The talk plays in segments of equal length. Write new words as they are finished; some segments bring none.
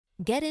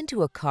Get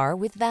into a car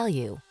with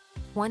value.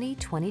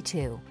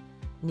 2022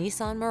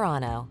 Nissan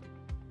Murano.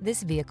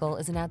 This vehicle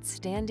is an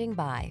outstanding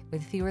buy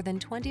with fewer than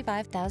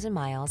 25,000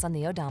 miles on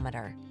the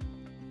odometer.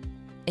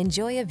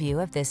 Enjoy a view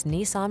of this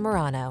Nissan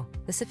Murano,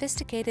 the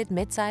sophisticated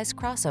midsize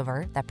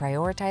crossover that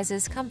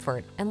prioritizes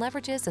comfort and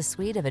leverages a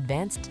suite of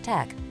advanced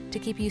tech to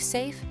keep you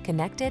safe,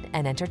 connected,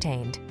 and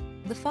entertained.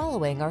 The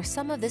following are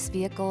some of this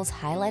vehicle's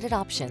highlighted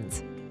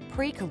options: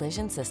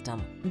 pre-collision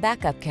system,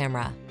 backup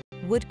camera,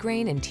 wood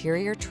grain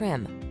interior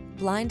trim,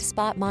 blind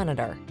spot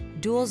monitor,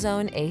 dual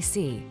zone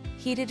AC,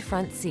 heated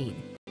front seat,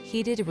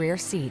 heated rear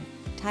seat,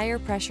 tire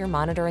pressure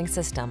monitoring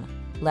system,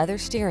 leather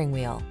steering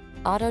wheel,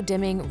 auto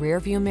dimming rear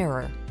view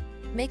mirror.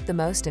 Make the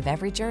most of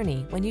every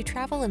journey when you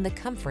travel in the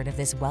comfort of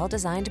this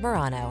well-designed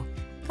Murano.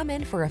 Come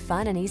in for a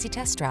fun and easy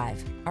test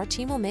drive. Our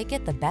team will make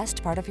it the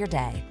best part of your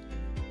day.